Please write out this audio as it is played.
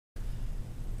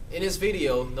In this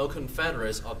video, no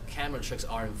Confederates or camera tricks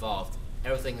are involved.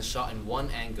 Everything is shot in one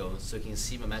angle so you can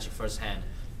see my magic firsthand.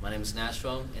 My name is Nash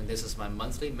Fung and this is my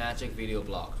monthly magic video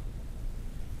blog.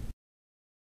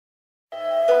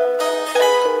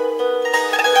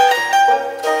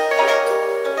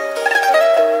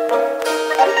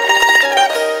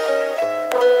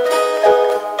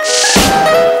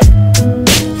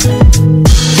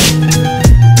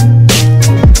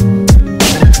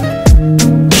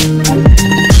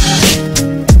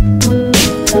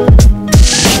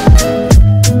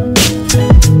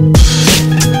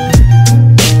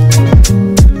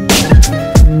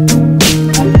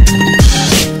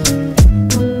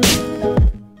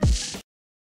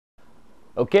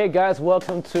 Okay guys,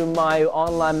 welcome to my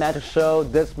online magic show.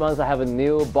 This month I have a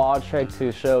new ball trick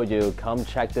to show you. Come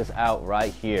check this out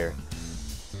right here.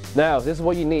 Now, this is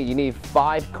what you need. You need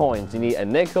 5 coins. You need a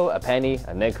nickel, a penny,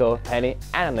 and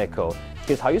a nickel.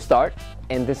 Here's how you start,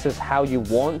 and this is how you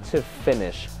want to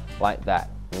finish, like that.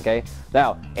 Okay?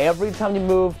 Now, every time you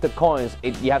move the coins,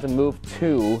 you have to move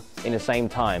 2 in the same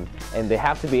time, and they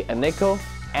have to be a nickel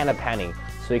and a penny.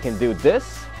 So you can do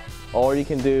this, or you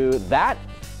can do that,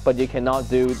 but you cannot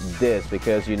do this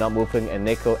because you're not moving a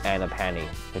nickel and a penny,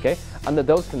 okay? Under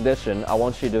those conditions, I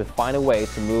want you to find a way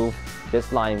to move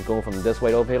this line going from this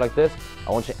way over here like this. I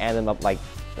want you to end them up like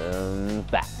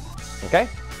that, okay?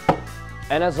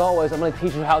 And as always, I'm gonna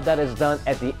teach you how that is done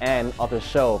at the end of the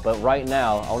show, but right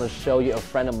now, I wanna show you a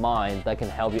friend of mine that can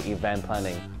help you event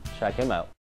planning. Check him out.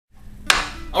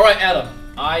 All right,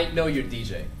 Adam, I know you're a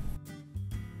DJ.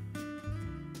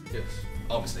 Yes.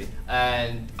 Obviously,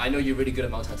 and I know you're really good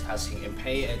at multitasking and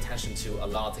paying attention to a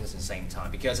lot of things at the same time,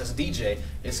 because as a DJ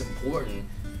it's important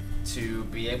to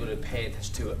be able to pay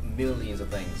attention to millions of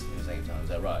things at the same time. Is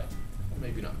that right?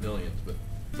 Maybe not millions, but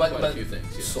quite a few things,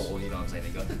 yes. So, you know what I'm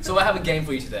saying? So I have a game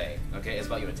for you today, okay? It's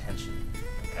about your attention,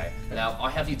 okay? Now I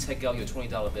have you take out your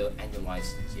 $20 bill and your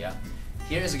license, yeah?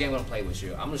 Here is a game I'm gonna play with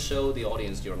you. I'm gonna show the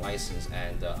audience your license,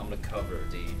 and I'm gonna cover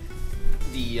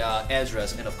the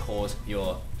address and of course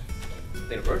your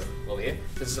date of birth over here.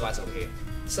 This is the license over here.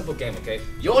 Simple game, okay?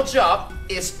 Your job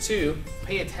is to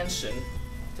pay attention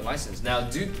to license. Now,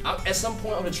 at some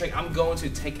point of the trick, I'm going to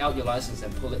take out your license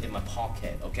and pull it in my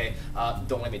pocket, okay?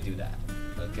 Don't let me do that,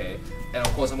 okay? And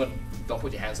of course, don't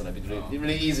put your hands on it. It's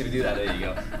really easy to do that. There you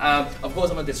go. Of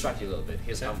course, I'm gonna distract you a little bit.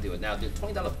 Here's how I'm do it. Now, the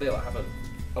 $20 bill, I have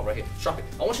right here, Sharpie.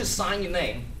 I want you to sign your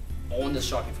name on the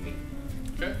Sharpie for me.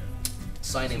 Okay.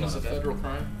 Sign name on it. Is this a federal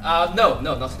crime? No,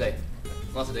 not today.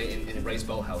 Not today in a raised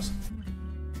boathouse.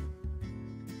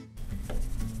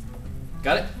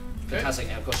 Got it? Okay. Fantastic.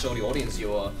 And of course, show the audience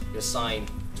your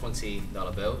signed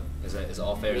 $20 bill. Is it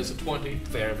all fair? It is a 20.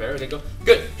 Fair and fair. There you go.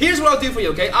 Good. Here's what I'll do for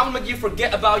you. Okay, I'm gonna make you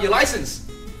forget about your license.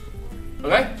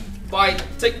 Okay?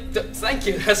 Thank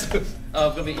you. That's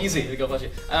gonna be easy. There you go. Bless you.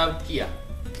 Here.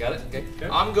 Got it? Okay.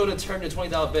 I'm gonna turn the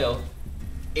 $20 bill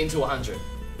into 100.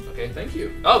 Okay, thank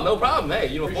you. Oh, no problem. Hey,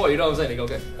 you're a boy, you know what I'm saying?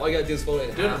 Okay, all you gotta do is fold it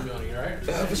in Dinner half. money, right?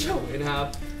 For sure. In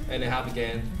half, and then half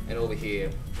again, and over here.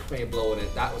 When you're blowing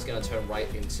it, that was gonna turn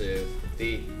right into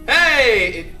the.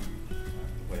 Hey!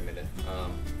 Wait a minute.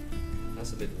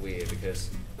 That's a bit weird because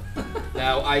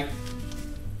now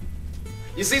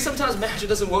you see, sometimes magic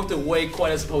doesn't work the way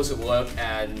quite as supposed to work,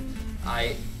 and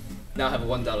I now have a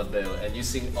 $1 bill, and you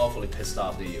seem awfully pissed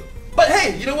off, do you? But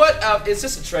hey, you know what? It's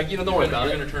just a trick. You know, don't worry about it.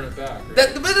 You're gonna turn it back.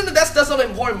 Right? That's not the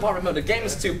important part. Remember, the game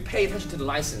is to pay attention to the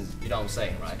license. You know what I'm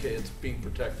saying, right? Okay, it's being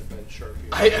protected by the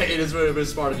Sharpie. It is very, very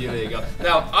smart of you. There you go.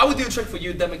 Now, I would do a trick for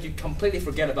you that make you completely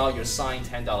forget about your signed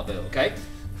 $10 bill. Okay?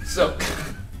 So,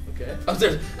 okay.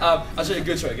 I'll show you a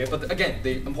good trick. Okay? But again,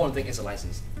 the important thing is the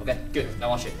license. Okay? Good.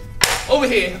 Now watch it. Over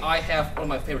here, I have one of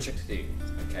my favorite tricks to do.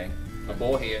 Okay? A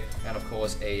ball here, and of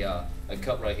course a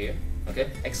cup right here.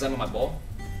 Okay? Examine my ball.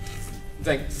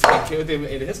 Thank you.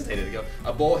 It hesitated to go.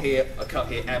 A ball here, a cup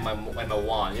here, and my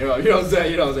wand. You know what I'm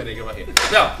saying? You know what I'm saying? Go right here.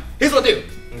 Now, here's what I do.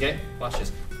 Okay, watch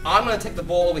this. I'm gonna take the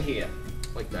ball over here,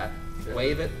 like that. Okay.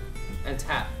 Wave it, and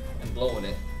tap, and blowing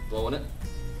it,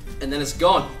 and then it's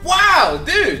gone. Wow,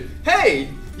 dude! Hey,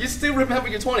 you still remember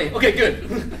your 20? Okay,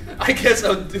 good. I guess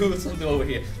I'll do something over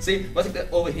here. See, I'll take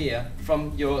that over here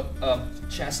from your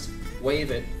chest,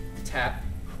 wave it, tap,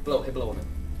 blow on it.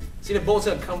 See, the ball's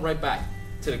gonna come right back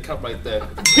to the cup right there.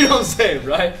 You know what I'm saying,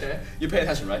 right? Okay. You pay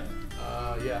attention, right?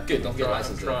 Yeah. Good, don't get a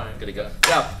license. Trying. Good to go.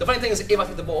 Now, the funny thing is, if I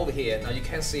take the ball over here, now you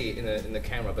can't see it in the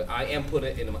camera, but I am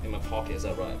putting it in my pocket, is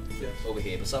that right? Yes. Over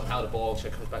here, but somehow the ball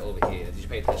comes back over here. Did you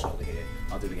pay attention over here?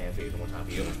 I'll do it again for you, one more time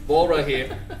for you. Ball right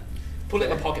here. Put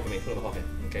it in my pocket for me, put it in my pocket,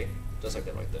 okay? Just like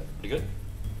that right there. Pretty good?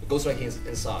 It goes right here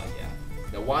inside, yeah.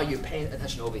 Now while you're paying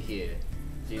attention over here,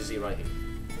 do you see right here?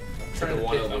 Take a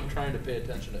one over. I'm trying to pay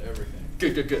attention to everything.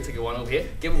 Good, good, good. Take a one over here.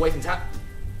 Give a wave and tap.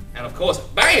 And of course,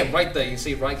 bam! Right there. You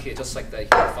see right here, just like that, you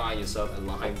can find yourself a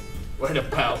line right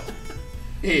about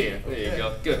here. There you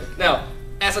go. Good. Now,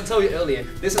 as I told you earlier,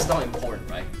 this is not important,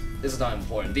 right? This is not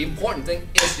important. The important thing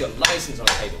is your license on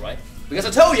the table, right? Because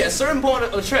I told you, at a certain point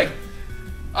of the trick,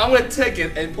 I'm going to take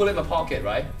it and put it in my pocket,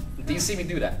 right? Do you see me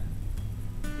do that?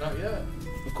 Not yet.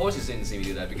 Of course you didn't see me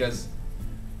do that, because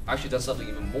I actually done something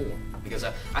even more. Because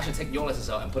I actually take your license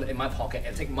out and put it in my pocket,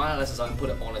 and take my license out and put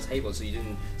it on the table, so you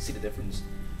didn't see the difference.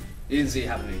 You didn't see it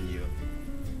happening in you.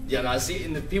 Yeah, now I see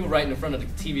in the people right in front of the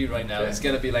TV right now, it's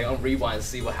gonna be like on rewind and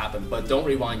see what happened, but don't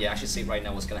rewind, you actually see right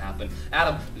now what's gonna happen.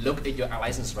 Adam, look at your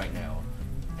license right now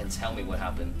and tell me what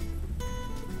happened.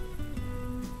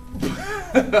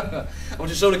 I want you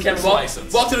to show the camera.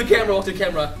 Walk to the camera, walk to the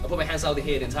camera. I'll put my hands out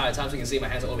here the entire time so you can see my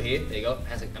hands are over here. There you go.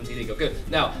 Hands empty, there you go. Good.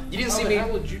 Now, you didn't see me. How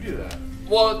would you do that?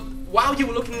 Well, while you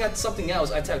were looking at something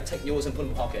else, I take yours and put it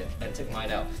in my pocket and take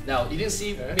mine out. Now, you didn't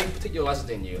see me take your license,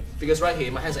 didn't you? Because right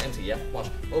here, my hands are empty, yeah? Watch.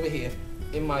 Over here,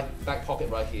 in my back pocket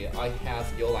right here, I have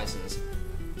your license.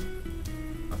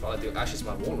 I thought I'd do actually it's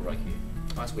my wallet right here.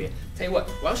 That's weird. Tell you what,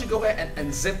 why don't you go ahead and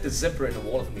unzip the zipper in the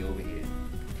wallet for me over here.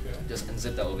 Just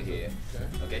unzip that over here.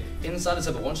 Okay. Inside the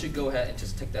zipper, why don't you go ahead and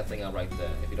just take that thing out right there,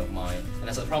 if you don't mind. And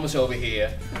as I promise you over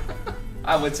here,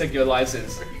 I would take your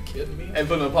license. Are you kidding me? And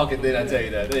put it in my pocket, didn't I tell you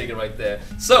that? There you go, right there.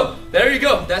 So, there you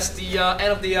go. That's the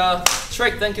end of the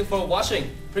trick. Thank you for watching.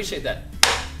 Appreciate that.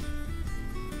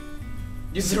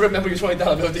 You still remember your $20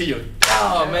 bill, do you?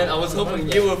 Oh man, I was hoping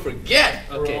you would forget.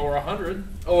 Okay. Or 100.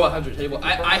 Oh, 100. Tell you what,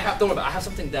 I have. Don't worry about it. I have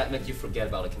something that makes you forget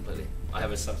about it completely. I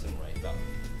have something right about it.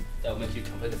 That will make you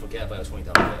completely forget about your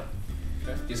 $20 bill.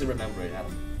 Okay. Do you still remember it,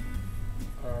 Adam?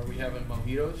 Are we having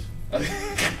mojitos?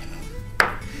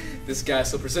 This guy's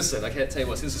so persistent. I can't tell you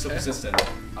what. Since he's so persistent,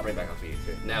 I'll bring it back up for you.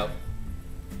 Okay. Now,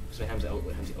 so hands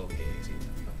over here. You see?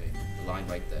 Okay. The line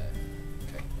right there.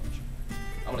 Okay.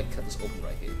 I'm gonna cut this open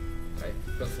right here. Okay.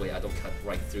 Hopefully, I don't cut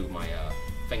right through my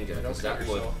finger, because that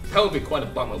would be quite a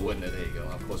bummer, wouldn't it? There you go.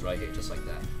 Of course, right here, just like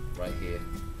that. Right here,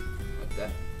 like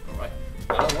that. All right.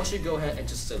 Now, I want you to go ahead and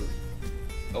just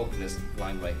open this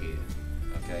line right here.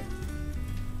 Okay.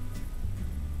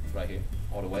 Right here,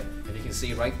 all the way, and you can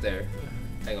see right there.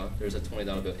 Hang on, there's a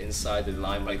 $20 bill inside the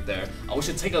line right there. I want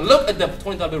you to take a look at the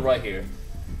 $20 bill right here.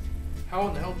 How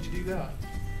in the hell did you do that?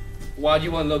 Why do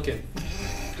you want to look it?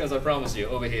 Because I promise you,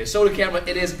 over here. Show the camera,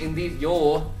 it is indeed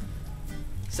your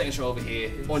signature over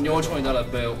here, on your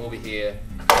 $20 bill over here.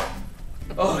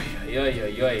 Oh, yeah.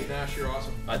 Nash, you're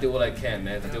awesome. I do what I can,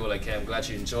 man. I do what I can. I'm glad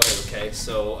you enjoyed it, okay?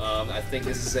 So, I think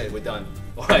this is it. We're done.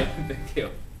 Alright, thank you.